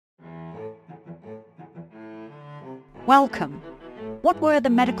Welcome. What were the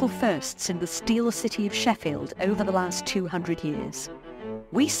medical firsts in the steel city of Sheffield over the last 200 years?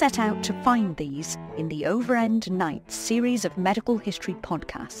 We set out to find these in the Overend-Knight series of medical history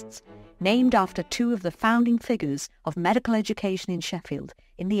podcasts, named after two of the founding figures of medical education in Sheffield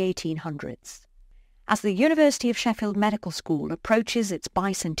in the 1800s. As the University of Sheffield Medical School approaches its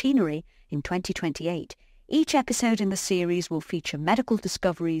bicentenary in 2028, each episode in the series will feature medical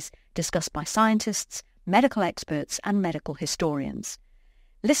discoveries discussed by scientists, medical experts and medical historians.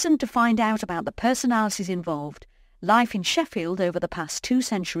 Listen to find out about the personalities involved, life in Sheffield over the past 2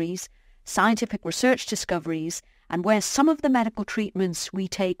 centuries, scientific research discoveries, and where some of the medical treatments we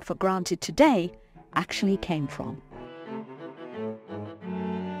take for granted today actually came from.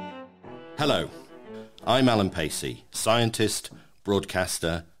 Hello, I'm Allan Pacey, scientist,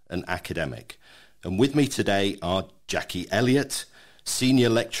 broadcaster and academic. And with me today are Jackie Elliott, Senior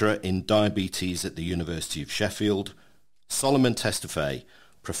Lecturer in Diabetes at the University of Sheffield, Solomon Tesfaye,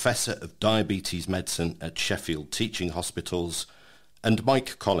 Professor of Diabetes Medicine at Sheffield Teaching Hospitals, and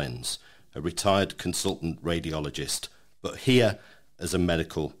Mike Collins, a retired consultant radiologist, but here as a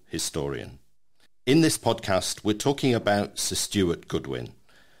medical historian. In this podcast, we're talking about Sir Stuart Goodwin,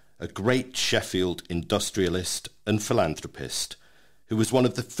 a great Sheffield industrialist and philanthropist who was one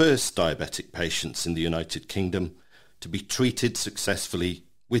of the first diabetic patients in the United Kingdom to be treated successfully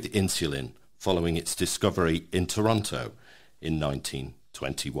with insulin following its discovery in Toronto in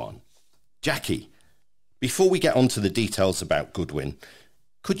 1921. Jackie, before we get on to the details about Goodwin,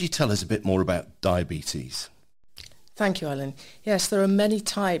 could you tell us a bit more about diabetes? Thank you, Allan. Yes, there are many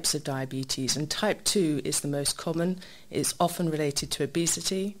types of diabetes, and type 2 is the most common. It's often related to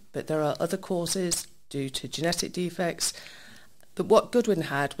obesity, but there are other causes due to genetic defects. But what Goodwin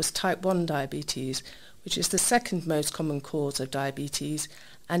had was type 1 diabetes, which is the second most common cause of diabetes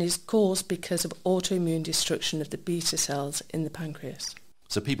and is caused because of autoimmune destruction of the beta cells in the pancreas.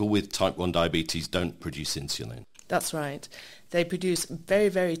 So people with type 1 diabetes don't produce insulin? That's right. They produce a very,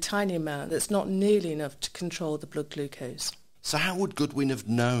 very tiny amount that's not nearly enough to control the blood glucose. So how would Goodwin have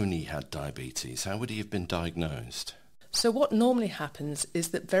known he had diabetes? How would he have been diagnosed? So what normally happens is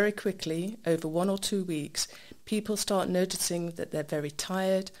that very quickly, over 1 or 2 weeks, people start noticing that they're very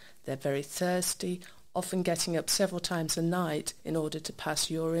tired, they're very thirsty, often getting up several times a night in order to pass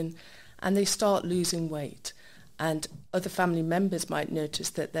urine, and they start losing weight. And other family members might notice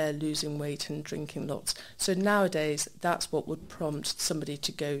that they're losing weight and drinking lots. So nowadays, that's what would prompt somebody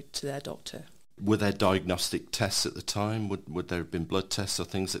to go to their doctor. Were there diagnostic tests at the time? Would there have been blood tests or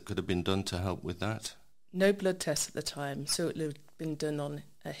things that could have been done to help with that? No blood tests at the time, so it would have been done on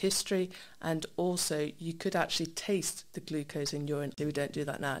a history, and also you could actually taste the glucose in urine. We don't do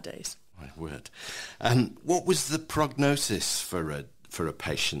that nowadays. My word. What was the prognosis for a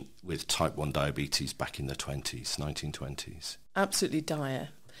patient with type 1 diabetes back in the 1920s? Absolutely dire.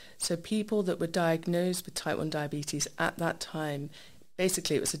 So people that were diagnosed with type 1 diabetes at that time,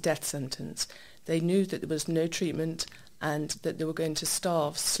 basically it was a death sentence. They knew that there was no treatment and that they were going to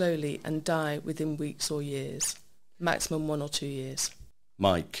starve slowly and die within weeks or years, maximum 1 or 2 years.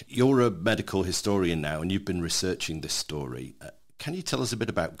 Mike, you're a medical historian now and you've been researching this story. Can you tell us a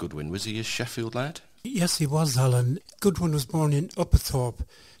bit about Goodwin? Was he a Sheffield lad? Yes, he was, Allan. Goodwin was born in Upperthorpe,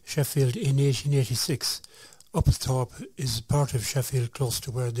 Sheffield, in 1886. Upperthorpe is part of Sheffield, close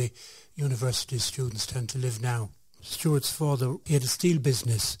to where the university students tend to live now. Stuart's father, he had a steel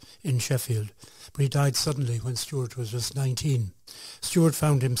business in Sheffield, but he died suddenly when Stuart was just 19. Stuart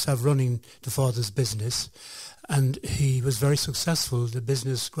found himself running the father's business, and he was very successful. The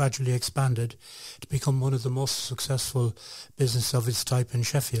business gradually expanded to become one of the most successful businesses of its type in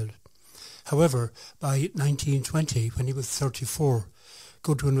Sheffield. However, by 1920, when he was 34,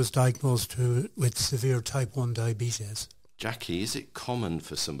 Goodwin was diagnosed with severe type 1 diabetes. Jackie, is it common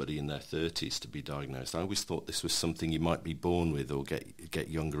for somebody in their 30s to be diagnosed? I always thought this was something you might be born with or get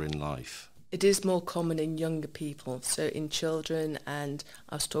younger in life. It is more common in younger people, so in children, and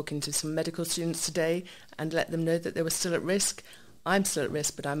I was talking to some medical students today and let them know that they were still at risk. I'm still at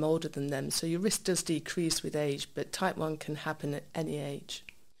risk, but I'm older than them, so your risk does decrease with age, but type 1 can happen at any age.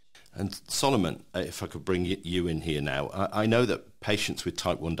 And Solomon, if I could bring you in here now, I know that patients with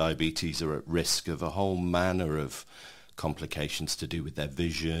type 1 diabetes are at risk of a whole manner of complications to do with their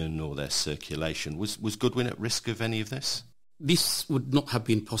vision or their circulation. Was Goodwin at risk of any of this? This would not have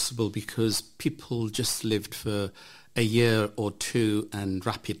been possible because people just lived for a year or two and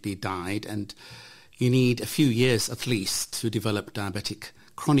rapidly died, and you need a few years at least to develop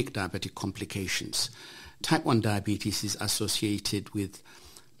chronic diabetic complications. Type 1 diabetes is associated with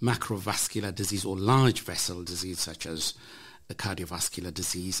macrovascular disease or large vessel disease such as cardiovascular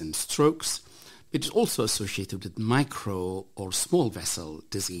disease and strokes, It is also associated with micro or small vessel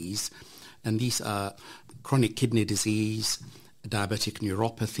disease, and these are chronic kidney disease, diabetic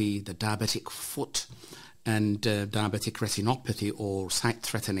neuropathy, the diabetic foot, and diabetic retinopathy or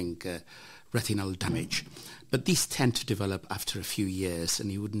sight-threatening retinal damage. But these tend to develop after a few years,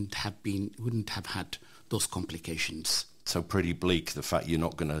 and you wouldn't have had those complications. So pretty bleak, the fact you're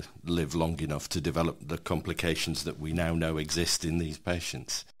not going to live long enough to develop the complications that we now know exist in these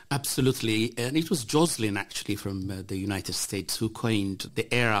patients. Absolutely. And it was Joslin, actually, from the United States who coined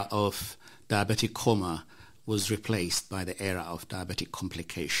the era of diabetic coma was replaced by the era of diabetic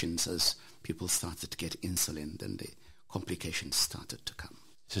complications. As people started to get insulin, then the complications started to come.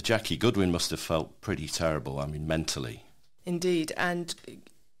 So Jackie, Goodwin must have felt pretty terrible, mentally. Indeed, and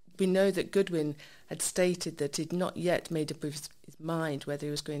we know that Goodwin had stated that he'd not yet made up his mind whether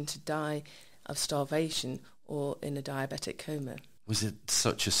he was going to die of starvation or in a diabetic coma. Was it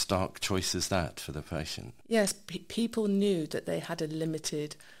such a stark choice as that for the patient? Yes, people knew that they had a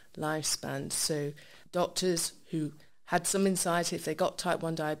limited lifespan, so doctors who had some insight if they got type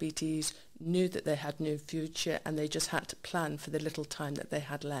 1 diabetes knew that they had no future, and they just had to plan for the little time that they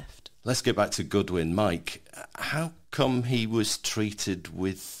had left. Let's get back to Goodwin. Mike, how come he was treated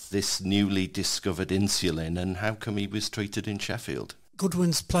with this newly discovered insulin, and how come he was treated in Sheffield?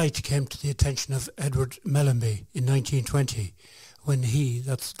 Goodwin's plight came to the attention of Edward Mellanby in 1920 when he,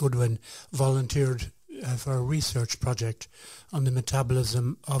 that's Goodwin, volunteered for a research project on the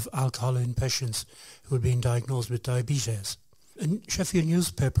metabolism of alcohol in patients who had been diagnosed with diabetes. A Sheffield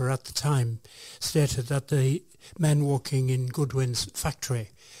newspaper at the time stated that the men working in Goodwin's factory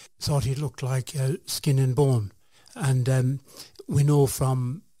thought he looked like skin and bone. And we know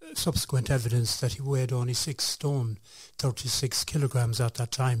from subsequent evidence that he weighed only 6 stone, 36 kilograms at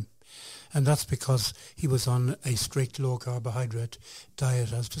that time. And that's because he was on a strict low-carbohydrate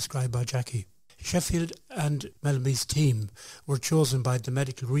diet as described by Jackie. Sheffield and Mellanby's team were chosen by the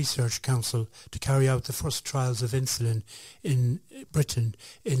Medical Research Council to carry out the first trials of insulin in Britain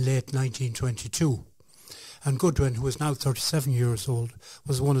in late 1922. And Goodwin, who was now 37 years old,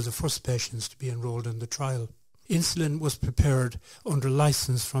 was one of the first patients to be enrolled in the trial. Insulin was prepared under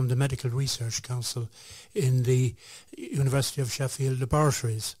license from the Medical Research Council in the University of Sheffield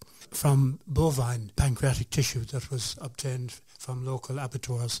laboratories from bovine pancreatic tissue that was obtained from local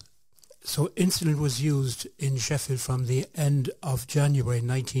abattoirs. So insulin was used in Sheffield from the end of January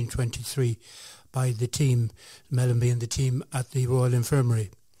 1923 by the team, Mellanby and the team at the Royal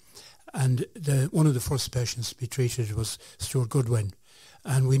Infirmary. And one of the first patients to be treated was Stuart Goodwin.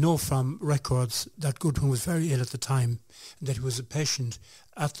 And we know from records that Goodwin was very ill at the time and that he was a patient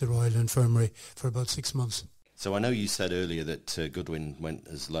at the Royal Infirmary for about 6 months. So I know you said earlier that Goodwin went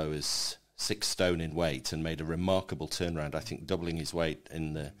as low as 6 stone in weight and made a remarkable turnaround, I think doubling his weight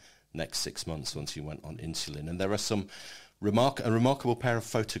in the next 6 months once he went on insulin. And there are some a remarkable pair of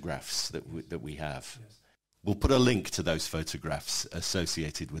photographs that we have. Yes. We'll put a link to those photographs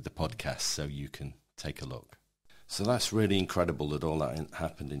associated with the podcast so you can take a look. So that's really incredible that all that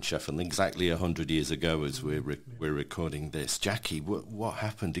happened in Sheffield exactly 100 years ago as we're recording this. Jackie, what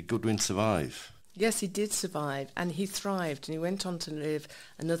happened? Did Goodwin survive? Yes, he did survive, and he thrived, and he went on to live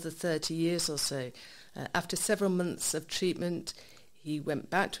another 30 years or so. After several months of treatment, he went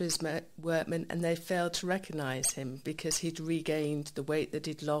back to his workmen, and they failed to recognise him because he'd regained the weight that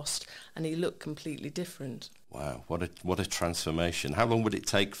he'd lost, and he looked completely different. Wow, what a transformation. How long would it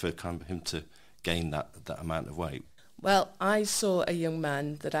take for him to gain that amount of weight? Well, I saw a young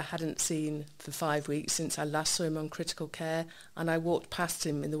man that I hadn't seen for 5 weeks since I last saw him on critical care, and I walked past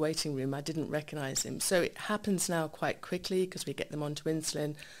him in the waiting room. I didn't recognise him. So it happens now quite quickly because we get them onto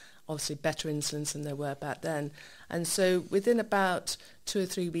insulin, obviously better insulins than there were back then. And so within about 2 or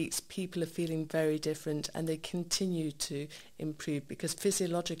 3 weeks, people are feeling very different, and they continue to improve because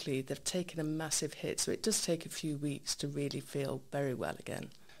physiologically they've taken a massive hit. So it does take a few weeks to really feel very well again.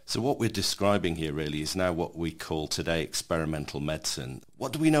 So what we're describing here really is now what we call today experimental medicine.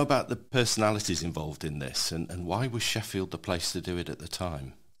 What do we know about the personalities involved in this, and why was Sheffield the place to do it at the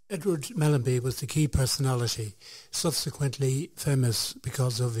time? Edward Mellanby was the key personality, subsequently famous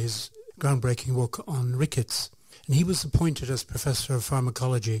because of his groundbreaking work on rickets. And he was appointed as Professor of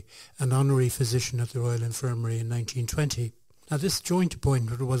Pharmacology and Honorary Physician at the Royal Infirmary in 1920. Now this joint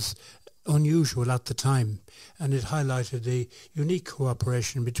appointment was unusual at the time, and it highlighted the unique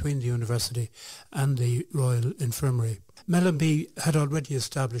cooperation between the university and the Royal Infirmary. Mellanby had already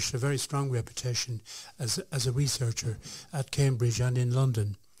established a very strong reputation as a researcher at Cambridge and in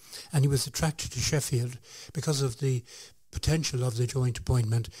London, and he was attracted to Sheffield because of the potential of the joint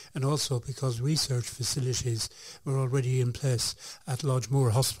appointment, and also because research facilities were already in place at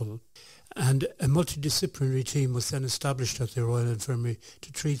Lodgemoor Hospital. And a multidisciplinary team was then established at the Royal Infirmary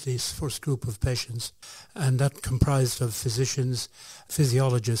to treat this first group of patients, and that comprised of physicians,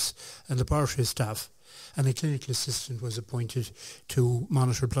 physiologists and laboratory staff, and a clinical assistant was appointed to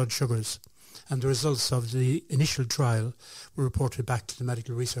monitor blood sugars. And the results of the initial trial were reported back to the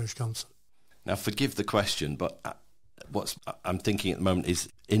Medical Research Council. Now, forgive the question, but what I'm thinking at the moment is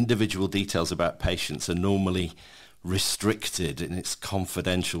individual details about patients are normally restricted and it's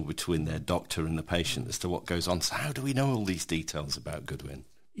confidential between their doctor and the patient as to what goes on. So how do we know all these details about Goodwin?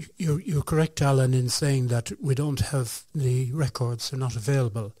 You're correct, Allan, in saying that we don't have the records, they're not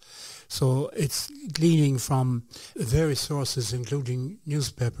available. So it's gleaning from various sources, including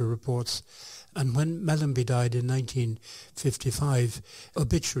newspaper reports. And when Mellenby died in 1955,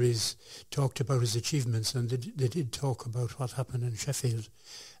 obituaries talked about his achievements, and they did talk about what happened in Sheffield.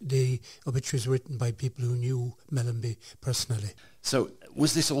 The obituaries were written by people who knew Mellenby personally. So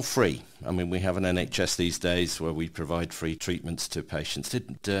was this all free? I mean, we have an NHS these days where we provide free treatments to patients.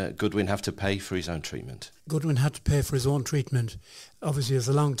 Did Goodwin have to pay for his own treatment? Goodwin had to pay for his own treatment. Obviously, it was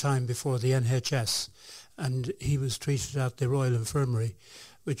a long time before the NHS, and he was treated at the Royal Infirmary,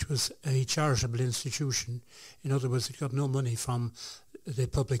 which was a charitable institution. In other words, it got no money from the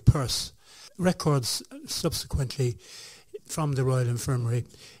public purse. Records subsequently from the Royal Infirmary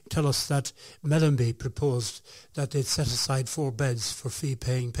tell us that Mellenby proposed that they'd set aside 4 beds for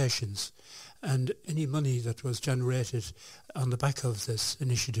fee-paying patients, and any money that was generated on the back of this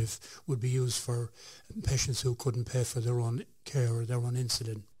initiative would be used for patients who couldn't pay for their own care or their own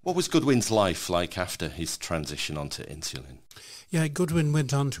insulin. What was Goodwin's life like after his transition onto insulin? Yeah, Goodwin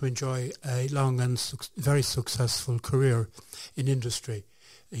went on to enjoy a long and very successful career in industry.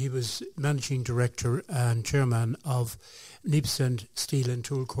 He was managing director and chairman of Neepsend Steel and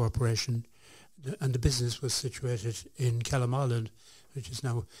Tool Corporation, and the business was situated in Kellam Island, which is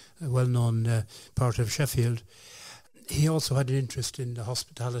now a well-known part of Sheffield. He also had an interest in the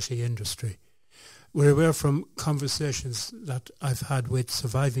hospitality industry. We're aware from conversations that I've had with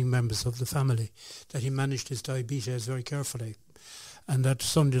surviving members of the family that he managed his diabetes very carefully, and that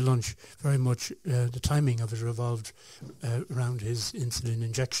Sunday lunch, very much the timing of it revolved around his insulin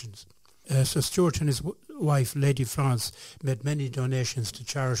injections. Sir Stuart and his wife, Lady Florence, made many donations to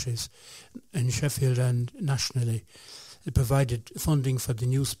charities in Sheffield and nationally. They provided funding for the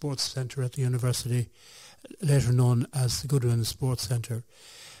new sports centre at the university, later known as the Goodwin Sports Centre.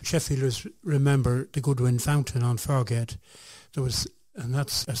 Sheffielders remember the Goodwin Fountain on Fargate. And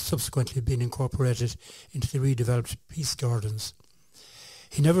that's subsequently been incorporated into the redeveloped Peace Gardens.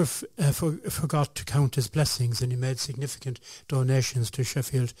 He never forgot to count his blessings, and he made significant donations to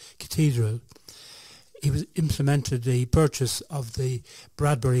Sheffield Cathedral. He implemented the purchase of the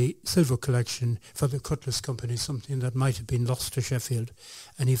Bradbury Silver Collection for the Cutlass Company, something that might have been lost to Sheffield,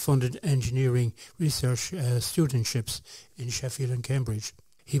 and he funded engineering research studentships in Sheffield and Cambridge.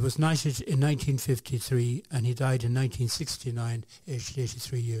 He was knighted in 1953 and he died in 1969, aged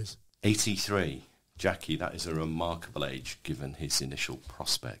 83 years. 83? Jackie, that is a remarkable age given his initial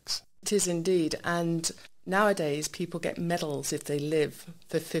prospects. It is indeed, and nowadays people get medals if they live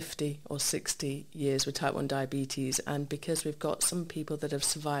for 50 or 60 years with type 1 diabetes, and because we've got some people that have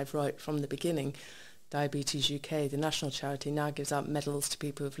survived right from the beginning, Diabetes UK, the national charity, now gives out medals to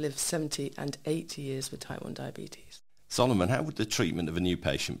people who've lived 70 and 80 years with type 1 diabetes. Solomon, how would the treatment of a new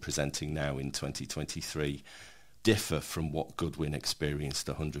patient presenting now in 2023 differ from what Goodwin experienced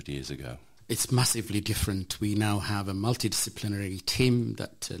 100 years ago? It's massively different. We now have a multidisciplinary team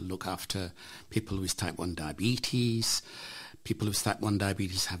that look after people with type 1 diabetes. People with type 1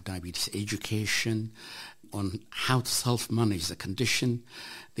 diabetes have diabetes education on how to self-manage the condition.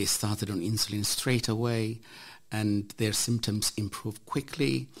 They started on insulin straight away and their symptoms improved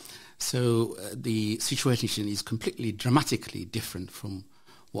quickly. So the situation is completely dramatically different from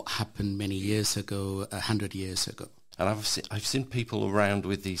what happened many years ago, 100 years ago. And I've seen people around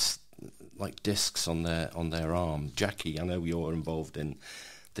with these like discs on their arm. Jackie, I know you're involved in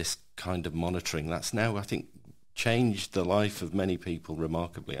this kind of monitoring. That's now, I think, changed the life of many people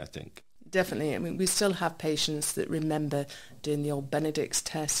remarkably, I think. Definitely. I mean, we still have patients that remember doing the old Benedict's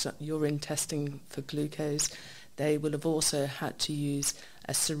test, urine testing for glucose. They will have also had to use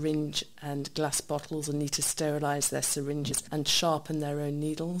a syringe and glass bottles and need to sterilise their syringes and sharpen their own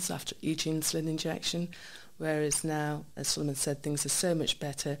needles after each insulin injection. Whereas now, as Solomon said, things are so much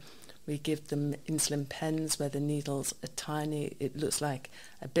better. We give them insulin pens where the needles are tiny. It looks like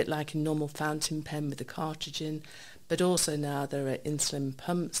a bit like a normal fountain pen with a cartridge in. But also now there are insulin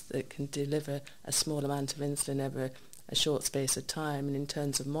pumps that can deliver a small amount of insulin over a short space of time. And in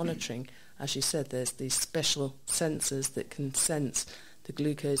terms of monitoring, as you said, there's these special sensors that can sense the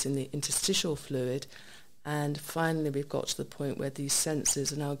glucose in the interstitial fluid. And finally, we've got to the point where these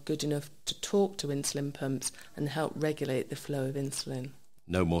sensors are now good enough to talk to insulin pumps and help regulate the flow of insulin.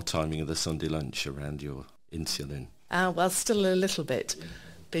 No more timing of the Sunday lunch around your insulin. Well, still a little bit,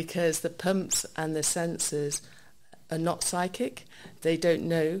 because the pumps and the sensors are not psychic. They don't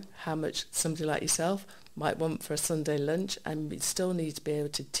know how much somebody like yourself might want for a Sunday lunch, and we still need to be able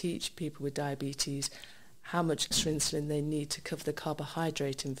to teach people with diabetes how much extra insulin they need to cover the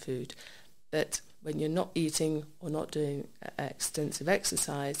carbohydrate in food. But when you're not eating or not doing extensive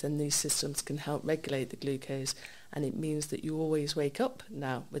exercise, then these systems can help regulate the glucose, and it means that you always wake up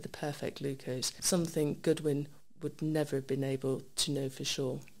now with the perfect glucose, something Goodwin would never have been able to know for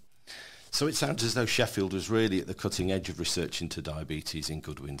sure. So it sounds as though Sheffield was really at the cutting edge of research into diabetes in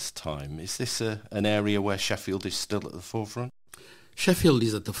Goodwin's time. Is this an area where Sheffield is still at the forefront? Sheffield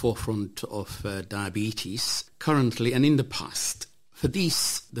is at the forefront of diabetes currently and in the past. For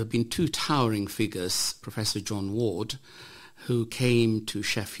these, there have been two towering figures, Professor John Ward, who came to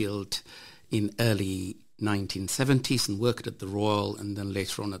Sheffield in early 1970s and worked at the Royal and then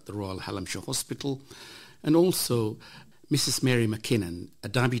later on at the Royal Hallamshire Hospital, and also Mrs. Mary McKinnon, a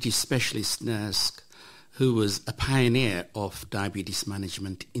diabetes specialist nurse who was a pioneer of diabetes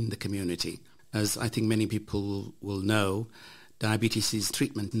management in the community. As I think many people will know, diabetes is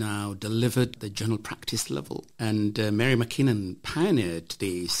treatment now delivered at the general practice level. And Mary McKinnon pioneered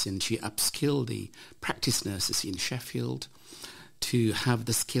this, and she upskilled the practice nurses in Sheffield to have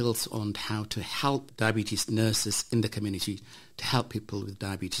the skills on how to help diabetes nurses in the community to help people with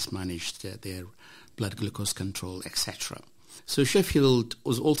diabetes manage their blood glucose control, etc. So Sheffield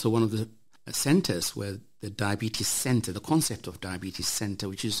was also one of the centres where the diabetes centre, the concept of diabetes centre,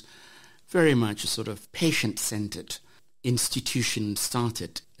 which is very much a sort of patient-centred institution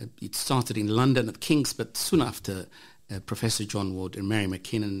started. It started in London at King's, but soon after Professor John Ward and Mary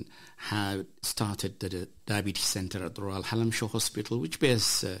McKinnon had started the Diabetes Centre at the Royal Hallamshire Hospital, which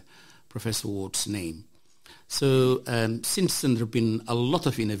bears Professor Ward's name. So since then there have been a lot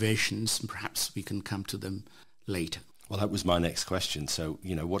of innovations, and perhaps we can come to them later. Well, that was my next question. So,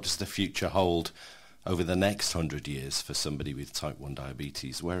 what does the future hold over the next 100 years for somebody with type 1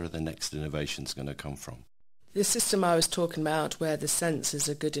 diabetes? Where are the next innovations going to come from? The system I was talking about, where the sensors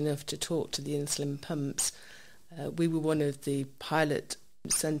are good enough to talk to the insulin pumps, we were one of the pilot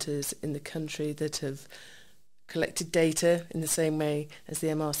centres in the country that have collected data in the same way as the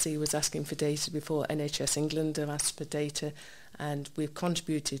MRC was asking for data before NHS England have asked for data, and we've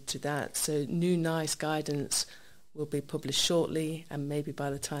contributed to that. So new NICE guidance will be published shortly, and maybe by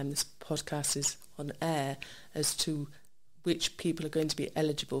the time this podcast is on air, as to which people are going to be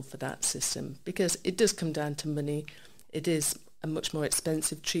eligible for that system, because it does come down to money. It is a much more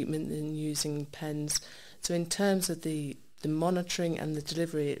expensive treatment than using pens. So in terms of the monitoring and the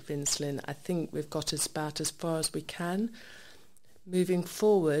delivery of insulin, I think we've got about as far as we can. Moving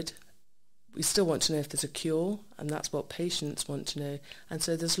forward, we still want to know if there's a cure, and that's what patients want to know. And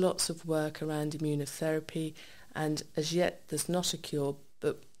so there's lots of work around immunotherapy, and as yet there's not a cure,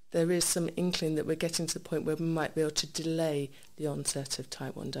 but there is some inkling that we're getting to the point where we might be able to delay the onset of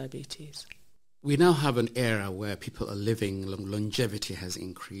type 1 diabetes. We now have an era where people are living, longevity has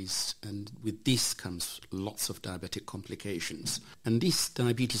increased, and with this comes lots of diabetic complications. And these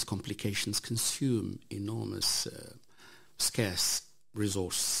diabetes complications consume enormous scarce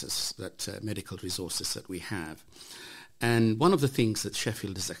resources, medical resources that we have. And one of the things that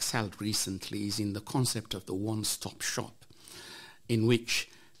Sheffield has excelled recently is in the concept of the one-stop shop, in which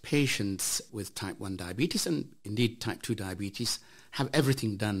patients with type 1 diabetes and indeed type 2 diabetes have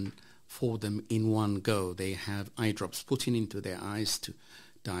everything done for them in one go. They have eye drops put into their eyes to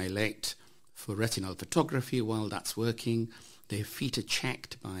dilate for retinal photography while that's working. Their feet are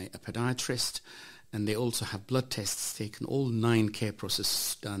checked by a podiatrist, and they also have blood tests taken, all 9 care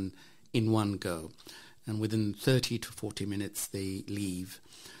processes done in one go. And within 30 to 40 minutes they leave.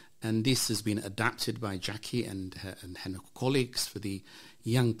 And this has been adapted by Jackie and her colleagues for the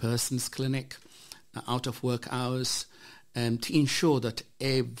Young Persons Clinic out of work hours, to ensure that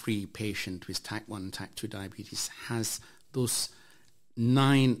every patient with type 1 and type 2 diabetes has those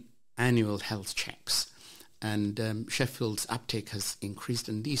 9 annual health checks. And Sheffield's uptake has increased,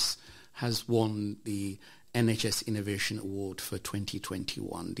 and this has won the NHS Innovation Award for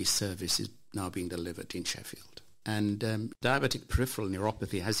 2021. This service is now being delivered in Sheffield. And diabetic peripheral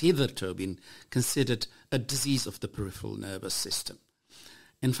neuropathy has hitherto been considered a disease of the peripheral nervous system.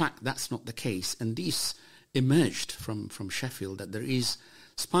 In fact, that's not the case, and this emerged from Sheffield, that there is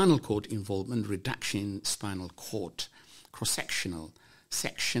spinal cord involvement, reduction in spinal cord cross-sectional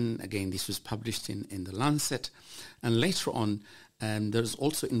section. Again, this was published in the Lancet. And later on, there's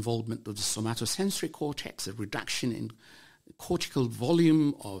also involvement of the somatosensory cortex, a reduction in cortical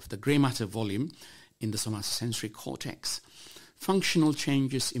volume of the grey matter volume in the somatosensory cortex, functional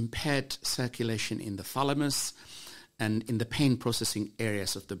changes, impaired circulation in the thalamus and in the pain processing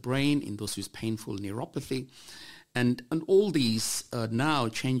areas of the brain in those with painful neuropathy. And all these are now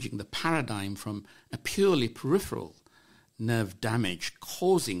changing the paradigm from a purely peripheral nerve damage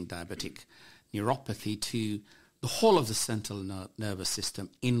causing diabetic neuropathy to the whole of the central nervous system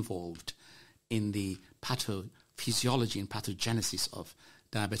involved in the pathophysiology and pathogenesis of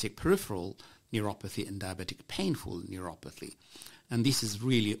diabetic peripheral neuropathy and diabetic painful neuropathy. And this has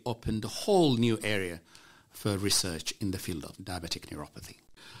really opened a whole new area for research in the field of diabetic neuropathy.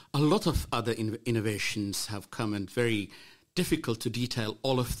 A lot of other innovations have come, and very difficult to detail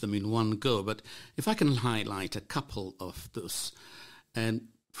all of them in one go, but if I can highlight a couple of those.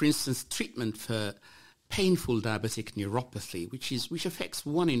 For instance, treatment for painful diabetic neuropathy, which affects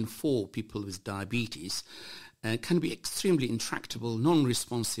 1 in 4 people with diabetes, can be extremely intractable,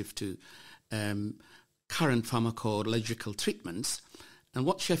 non-responsive to current pharmacological treatments. And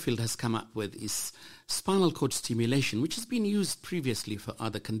what Sheffield has come up with is spinal cord stimulation, which has been used previously for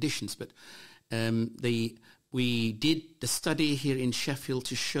other conditions. But we did the study here in Sheffield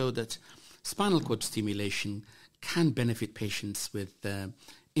to show that spinal cord stimulation can benefit patients with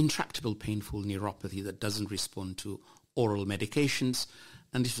intractable painful neuropathy that doesn't respond to oral medications.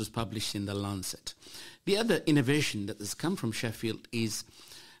 And this was published in the Lancet. The other innovation that has come from Sheffield is,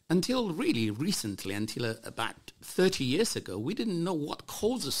 until really recently, until about 30 years ago, we didn't know what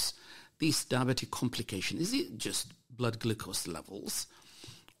causes these diabetic complications. Is it just blood glucose levels?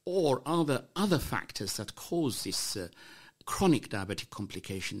 Or are there other factors that cause this chronic diabetic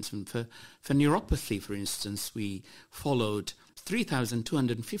complications? And for neuropathy, for instance, we followed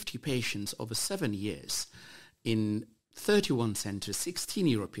 3,250 patients over 7 years in 31 centres, 16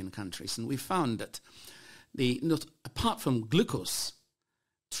 European countries. And we found that apart from glucose,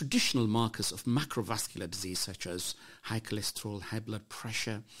 traditional markers of macrovascular disease such as high cholesterol, high blood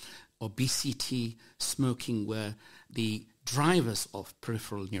pressure, obesity, smoking were the drivers of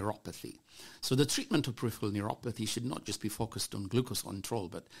peripheral neuropathy. So the treatment of peripheral neuropathy should not just be focused on glucose control,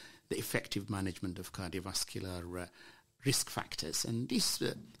 but the effective management of cardiovascular risk factors. And this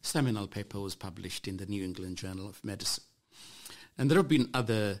seminal paper was published in the New England Journal of Medicine. And there have been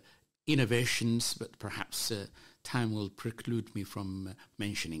other innovations, but perhaps time will preclude me from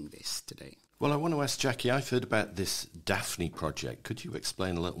mentioning this today. Well, I want to ask Jackie, I've heard about this Daphne project. Could you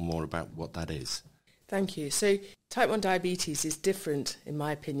explain a little more about what that is? Thank you. So type 1 diabetes is different, in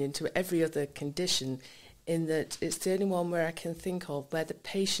my opinion, to every other condition in that it's the only one where I can think of where the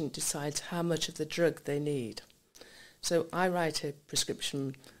patient decides how much of the drug they need. So I write a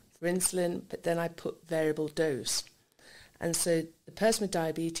prescription for insulin, but then I put variable dose. And so the person with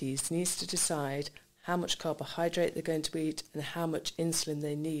diabetes needs to decide how much carbohydrate they're going to eat and how much insulin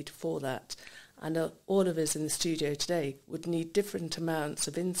they need for that. And all of us in the studio today would need different amounts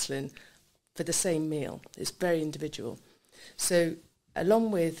of insulin for the same meal. It's very individual. So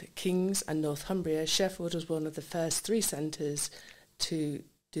along with King's and Northumbria, Sheffield was one of the first 3 centres to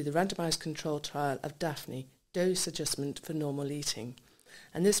do the randomised control trial of Daphne, dose adjustment for normal eating.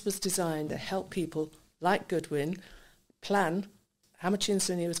 And this was designed to help people like Goodwin plan how much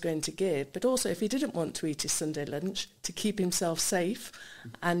insulin he was going to give, but also if he didn't want to eat his Sunday lunch, to keep himself safe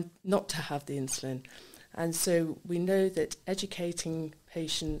and not to have the insulin. And so we know that educating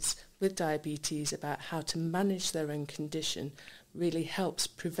patients with diabetes about how to manage their own condition really helps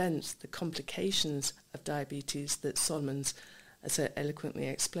prevent the complications of diabetes that Solomon's so eloquently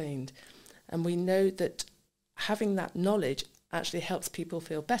explained. And we know that having that knowledge actually helps people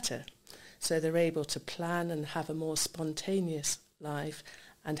feel better. So they're able to plan and have a more spontaneous life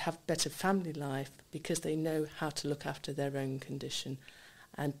and have better family life because they know how to look after their own condition.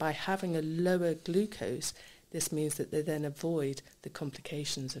 And by having a lower glucose, this means that they then avoid the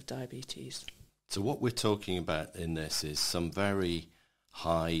complications of diabetes. So what we're talking about in this is some very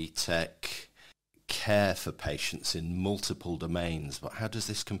high-tech care for patients in multiple domains. But how does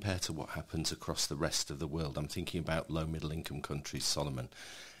this compare to what happens across the rest of the world? I'm thinking about low middle income countries, Solomon.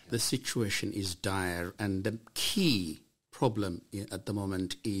 The situation is dire, and the key problem at the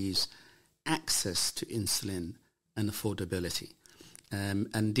moment is access to insulin and affordability.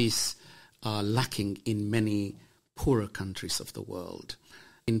 And these are lacking in many poorer countries of the world.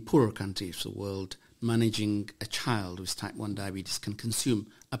 In poorer countries of the world, managing a child with type 1 diabetes can consume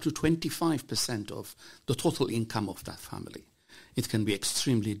up to 25% of the total income of that family. It can be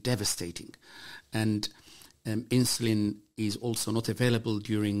extremely devastating. And Insulin is also not available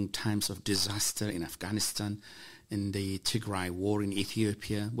during times of disaster in Afghanistan, in the Tigray war in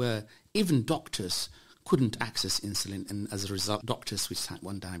Ethiopia, where even doctors couldn't access insulin, and as a result, doctors with type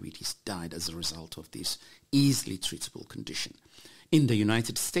 1 diabetes died as a result of this easily treatable condition. In the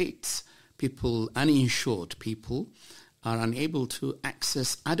United States, uninsured people are unable to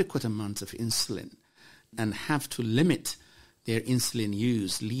access adequate amounts of insulin and have to limit their insulin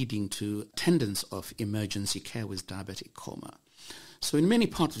use, leading to attendance of emergency care with diabetic coma. So in many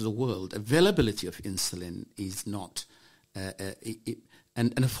parts of the world, availability of insulin is not,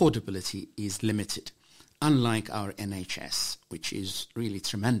 and affordability is limited, unlike our NHS, which is really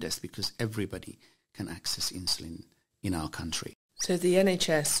tremendous because everybody can access insulin in our country. So the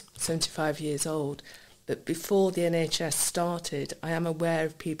NHS, 75 years old, but before the NHS started, I am aware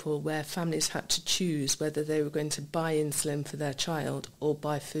of people where families had to choose whether they were going to buy insulin for their child or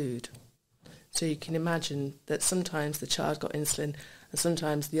buy food. So you can imagine that sometimes the child got insulin and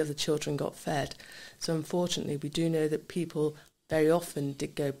sometimes the other children got fed. So unfortunately, we do know that people very often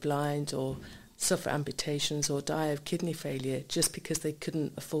did go blind or suffer amputations or die of kidney failure just because they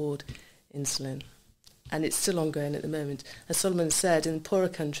couldn't afford insulin. And it's still ongoing at the moment. As Solomon said, in poorer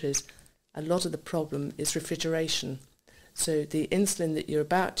countries, a lot of the problem is refrigeration. So the insulin that you're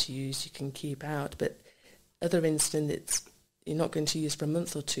about to use, you can keep out, but other insulin that you're not going to use for a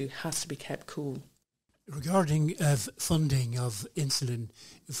month or two has to be kept cool. Regarding funding of insulin,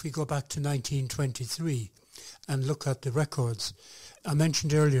 if we go back to 1923 and look at the records, I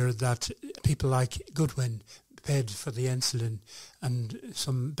mentioned earlier that people like Goodwin paid for the insulin and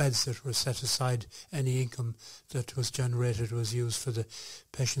some beds that were set aside. Any income that was generated was used for the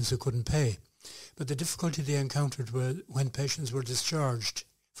patients who couldn't pay. But the difficulty they encountered were when patients were discharged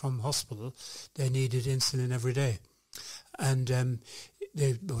from hospital, they needed insulin every day. And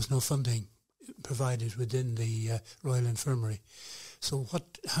there was no funding provided within the Royal Infirmary. So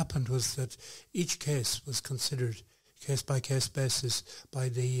what happened was that each case was considered case-by-case basis by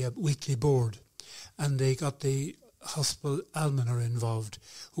the weekly board, and they got the hospital almoner involved,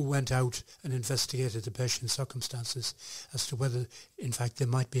 who went out and investigated the patient's circumstances as to whether, in fact, they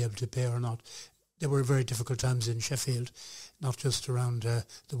might be able to pay or not. There were very difficult times in Sheffield, not just around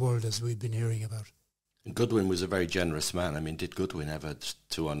the world, as we've been hearing about. Goodwin was a very generous man. I mean, did Goodwin ever,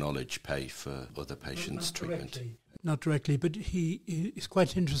 to our knowledge, pay for other patients' treatment? Not directly, but he is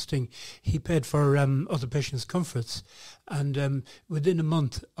quite interesting. He paid for other patients' comforts, and within a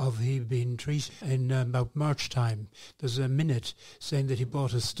month of he being treated, in about March time, there's a minute saying that he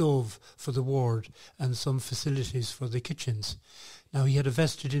bought a stove for the ward and some facilities for the kitchens. Now, he had a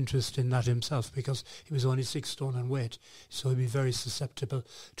vested interest in that himself because he was only 6 stone in weight, so he'd be very susceptible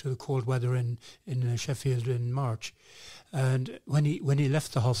to the cold weather in Sheffield in March. And when he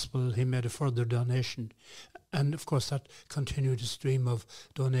left the hospital, he made a further donation. And, of course, that continued a stream of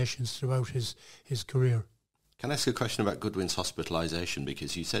donations throughout his career. Can I ask a question about Goodwin's hospitalisation?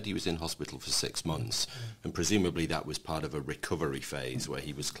 Because you said he was in hospital for 6 months, and presumably that was part of a recovery phase where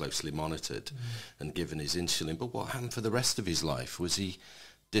he was closely monitored and given his insulin. But what happened for the rest of his life? Was he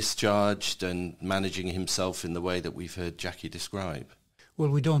discharged and managing himself in the way that we've heard Jackie describe? Well,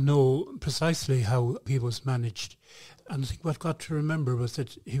 we don't know precisely how he was managed. And I think what got to remember was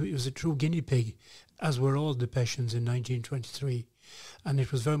that he was a true guinea pig, as were all the patients in 1923. And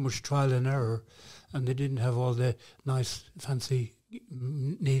it was very much trial and error, and they didn't have all the nice fancy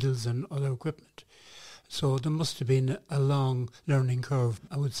needles and other equipment. So there must have been a long learning curve,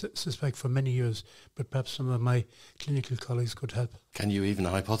 I would suspect, for many years, but perhaps some of my clinical colleagues could help. Can you even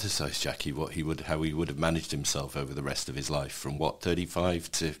hypothesise, Jackie, how he would have managed himself over the rest of his life, from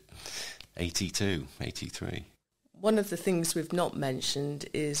 35 to 82, 83? One of the things we've not mentioned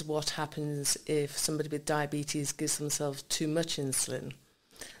is what happens if somebody with diabetes gives themselves too much insulin.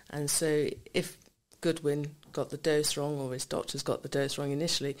 And so if Goodwin got the dose wrong, or his doctors got the dose wrong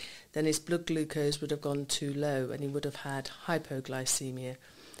initially, then his blood glucose would have gone too low and he would have had hypoglycemia.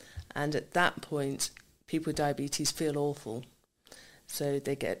 And at that point, people with diabetes feel awful. So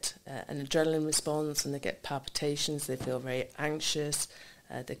they get an adrenaline response and they get palpitations, they feel very anxious,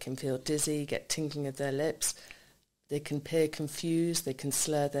 they can feel dizzy, get tingling of their lips. They can appear confused, they can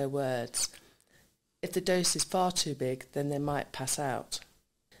slur their words. If the dose is far too big, then they might pass out.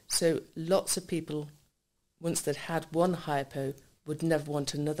 So lots of people, once they'd had one hypo, would never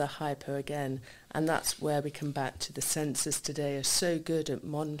want another hypo again. And that's where we come back to the sensors today are so good at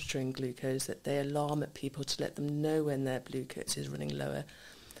monitoring glucose that they alarm at people to let them know when their glucose is running lower.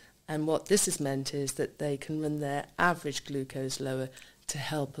 And what this has meant is that they can run their average glucose lower to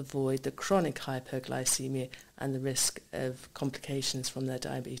help avoid the chronic hypoglycemia and the risk of complications from their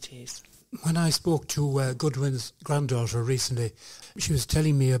diabetes. When I spoke to Goodwin's granddaughter recently, she was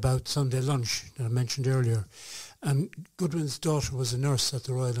telling me about Sunday lunch that I mentioned earlier. And Goodwin's daughter was a nurse at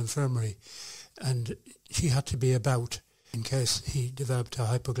the Royal Infirmary, and she had to be about in case he developed a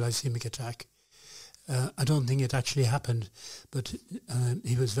hypoglycemic attack. I don't think it actually happened, but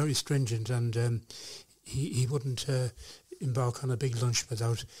he was very stringent, and he wouldn't embark on a big lunch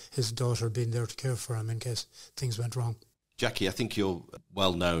without his daughter being there to care for him in case things went wrong. Jackie, I think you're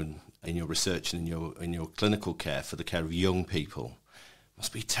well known in your research and in your clinical care for the care of young people. It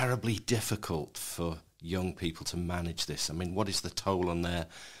must be terribly difficult for young people to manage this. I mean, what is the toll on their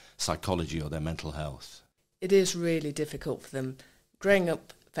psychology or their mental health? It is really difficult for them. Growing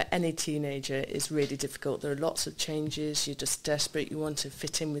up for any teenager is really difficult. There are lots of changes. You're just desperate. You want to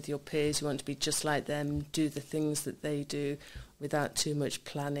fit in with your peers. You want to be just like them, do the things that they do without too much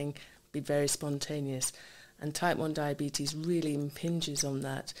planning, be very spontaneous. And type 1 diabetes really impinges on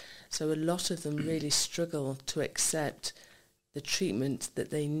that. So a lot of them really struggle to accept the treatment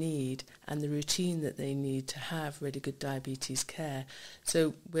that they need and the routine that they need to have really good diabetes care.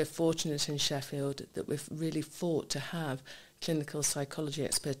 So we're fortunate in Sheffield that we've really fought to have clinical psychology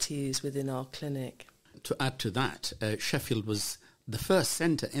expertise within our clinic. To add to that, Sheffield was the first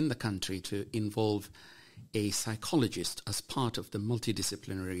centre in the country to involve a psychologist as part of the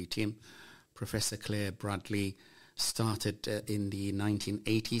multidisciplinary team. Professor Claire Bradley started in the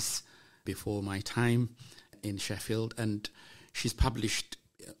 1980s, before my time in Sheffield, and she's published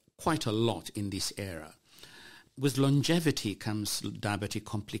quite a lot in this era. With longevity comes diabetic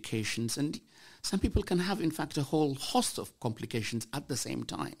complications, and some people can have, in fact, a whole host of complications at the same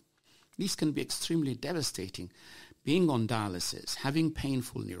time. These can be extremely devastating. Being on dialysis, having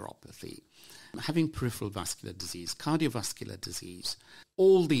painful neuropathy, having peripheral vascular disease, cardiovascular disease,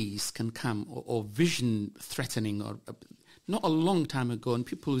 all these can come, or vision threatening, or not a long time ago, and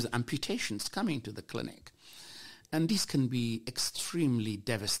people with amputations coming to the clinic. And these can be extremely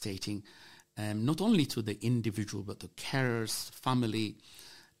devastating, not only to the individual, but to carers, family,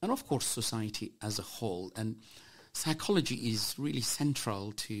 and of course society as a whole. And psychology is really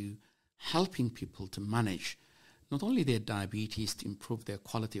central to helping people to manage not only their diabetes, to improve their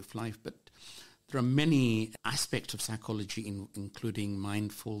quality of life, but there are many aspects of psychology, including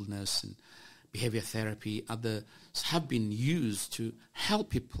mindfulness and behavior therapy. Others have been used to help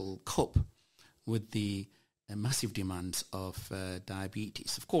people cope with the massive demands of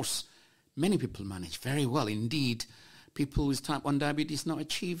diabetes. Of course, many people manage very well. Indeed, people with type 1 diabetes now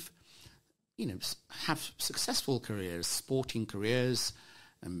achieve, have successful careers, sporting careers,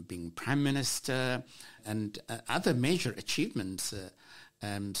 being Prime Minister, and other major achievements.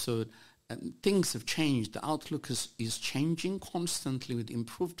 So things have changed. The outlook is changing constantly with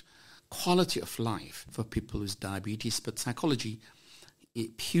improved quality of life for people with diabetes. But psychology,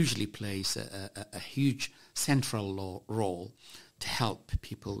 it hugely plays a huge central role to help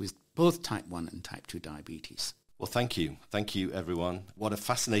people with both type 1 and type 2 diabetes. Well, thank you. Thank you, everyone. What a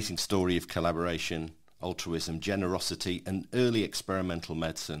fascinating story of collaboration, altruism, generosity, and early experimental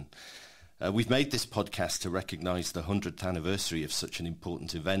medicine. We've made this podcast to recognise the 100th anniversary of such an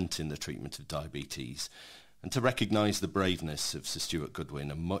important event in the treatment of diabetes, and to recognise the braveness of Sir Stuart Goodwin,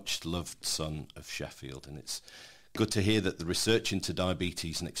 a much-loved son of Sheffield. And it's good to hear that the research into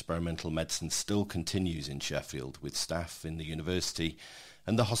diabetes and experimental medicine still continues in Sheffield, with staff in the university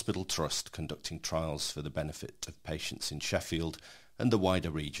and the Hospital Trust conducting trials for the benefit of patients in Sheffield and the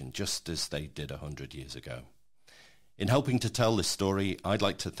wider region, just as they did 100 years ago. In helping to tell this story, I'd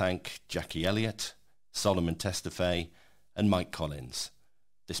like to thank Jackie Elliott, Solomon Tesfaye, and Mike Collins.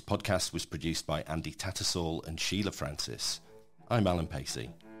 This podcast was produced by Andy Tattersall and Sheila Francis. I'm Allan Pacey.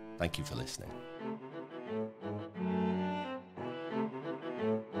 Thank you for listening.